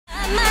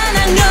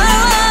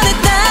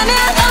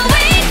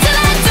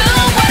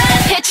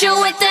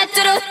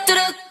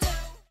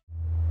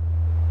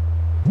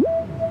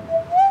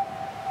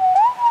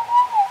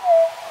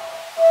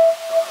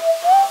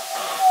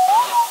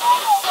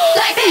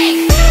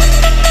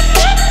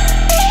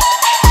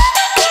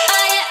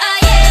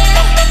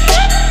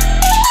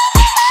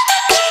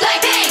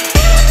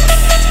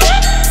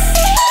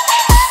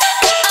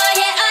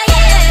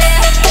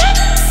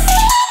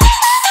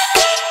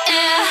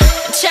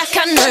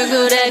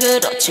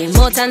그렇지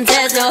못한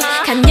태도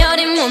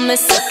간녀린 몸에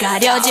쏙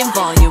가려진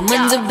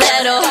볼륨은 두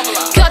배로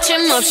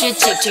거침없이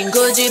찍힌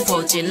굳이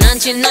보진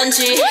않진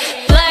않지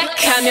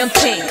블랙 하면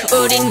핑크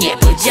우린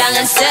예쁘장한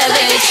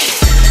savage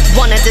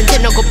원하던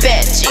대놓고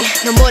뺐지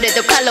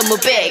너무래도 칼로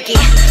무배기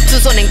두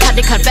손엔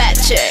가득한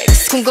fat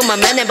checks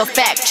궁금하면 해봐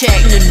fact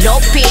check 눈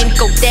높인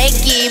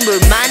꼭대기 물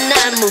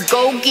만난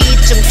물고기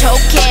좀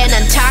톡해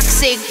난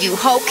toxic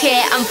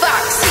유혹해 I'm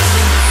foxy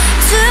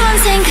두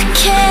번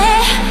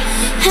생각해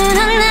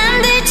흔한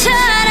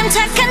남들처럼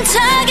착한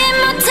척이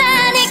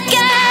못하니까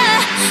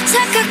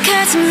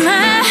착각하지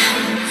마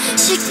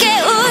쉽게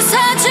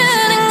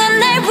웃어주는 건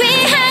날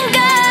위한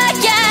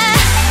거야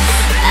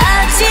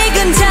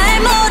아직은 잘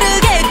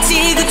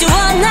모르겠지 그저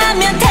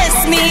원하면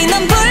test me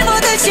넌 불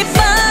보듯이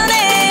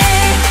뻔해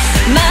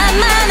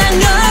만만한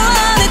걸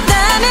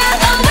원했다면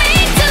Oh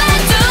wait till I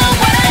do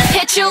what I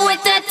hit you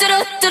with that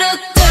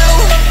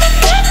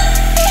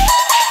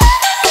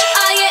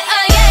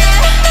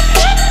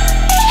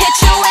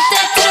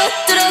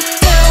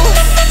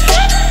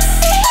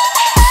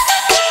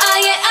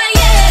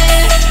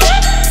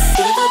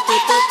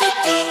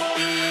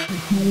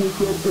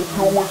뚜두뚜두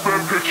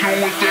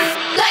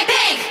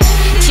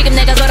Blackpink 지금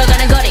내가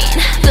걸어가는 거린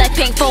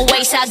Blackpink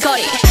four-way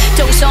사거리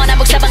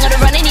동서남북 사방으로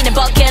running 이는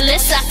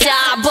버킷리스트 싹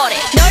다 버려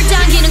널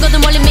당기는 것도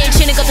멀리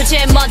밀치는 것도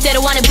제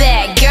멋대로 하는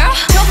bad girl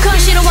조금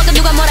싫어하고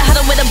누가 뭐라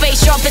하던 with a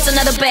bass drop it's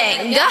another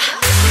banger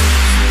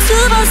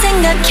두 번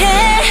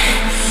생각해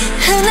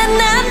흔한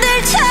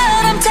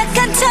남들처럼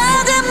착한